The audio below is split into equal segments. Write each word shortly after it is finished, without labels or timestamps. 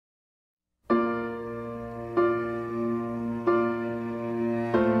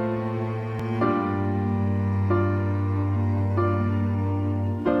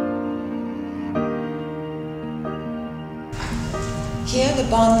the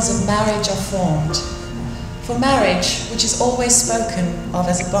bonds of marriage are formed. For marriage, which is always spoken of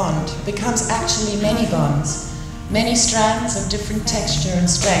as a bond, becomes actually many bonds, many strands of different texture and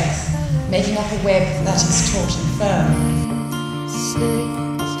strength, making up a web that is taut and firm.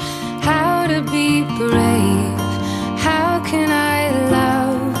 How to be brave? How can I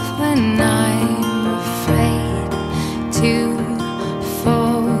love when I'm afraid to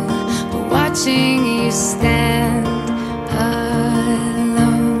fall? But watching you stand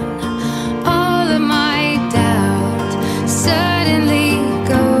alone, all of my doubt suddenly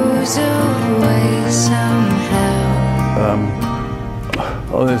goes away somehow.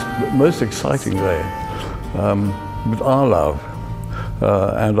 On this most exciting day, with our love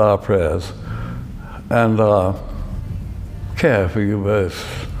and our prayers and our care for you both,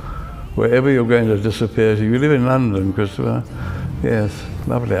 wherever you're going to disappear to. You live in London, Christopher? Yes,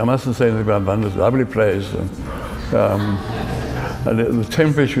 lovely. I mustn't say anything about London, it's a lovely place. And the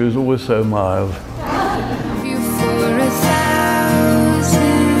temperature is always so mild.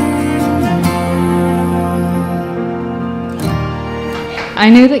 I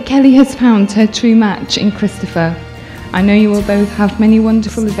know that Kellie has found her true match in Christopher. I know you will both have many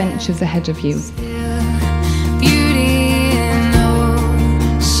wonderful adventures ahead of you.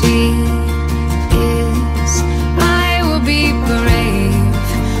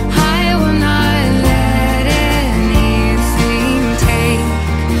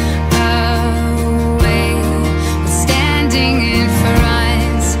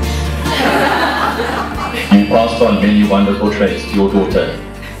 You passed on many wonderful traits to your daughter,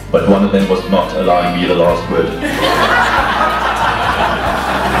 but one of them was not allowing me the last word.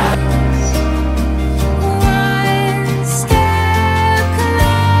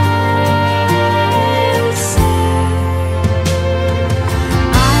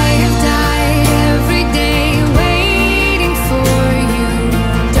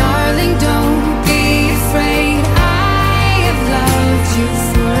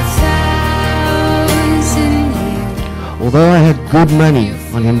 Although I had good money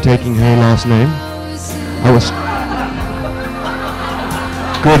on him taking her last name, I was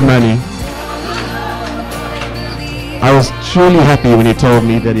good money. I was truly happy when he told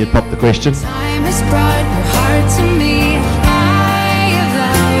me that he had popped the question. Time has brought your heart to me. I have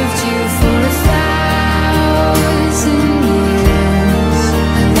loved you for 1,000 years.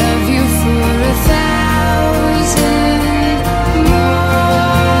 I love you for 1,000 more.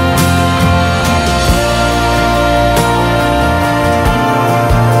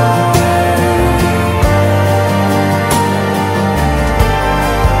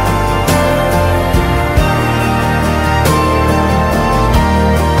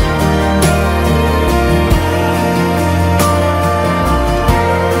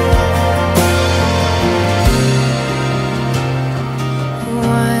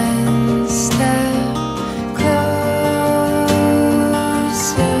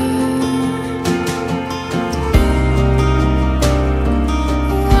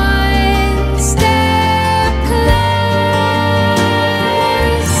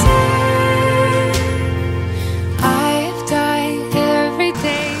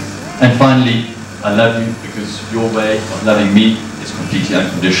 And finally, I love you because your way of loving me is completely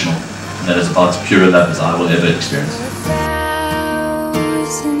unconditional, and that is about as pure a love as I will ever experience.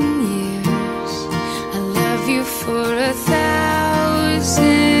 1,000 years, I love you for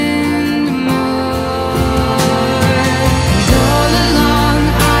 1,000 more. And all along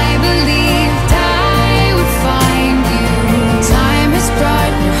I believed I would find you. Time has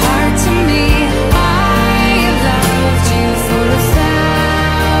brought your heart to me. I have loved you for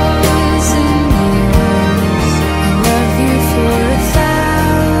 1,000 years. I love you for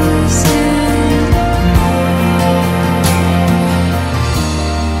 1,000 more.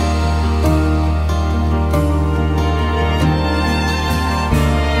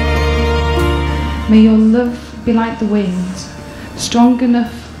 May your love be like the wind, strong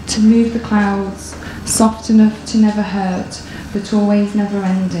enough to move the clouds, soft enough to never hurt, but always never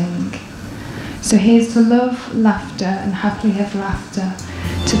ending. So here's to love, laughter, and happily ever after,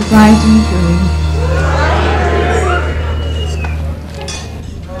 to the bride and groom.